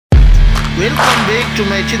Welcome back to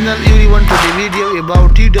my channel everyone. Today video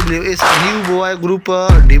about TWS, a new boy group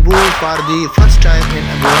debut for the first time in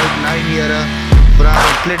about 9 years from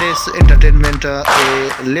Pledis Entertainment, a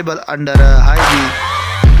label under HYBE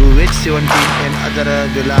to which 17 and other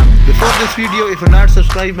belong. Before this video, if you not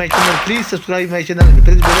subscribe my channel, please subscribe my channel and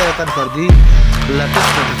press bell icon for the latest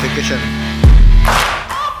notification.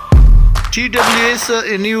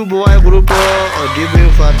 TWS, a new boy group debut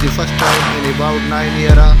for the first time in about 9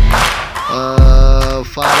 years.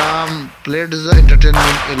 From Pledis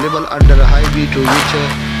Entertainment, a label under HYBE to which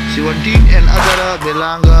 17 and other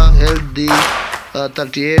belong, held the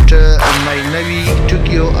 38 May Navi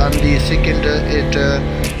Tokyo on the 2nd at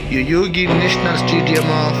Yoyogi National Stadium,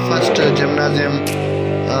 first gymnasium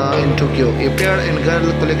in Tokyo. Appeared in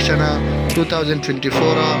Girl Collection 2024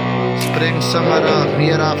 Spring Summer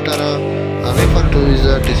Hereafter, referred to as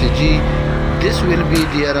TGC. This will be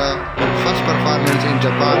their first performance in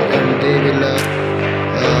Japan, and they will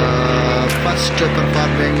first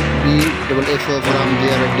performing BFF from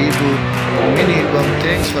their debut mini album.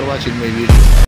 Thanks for watching my video.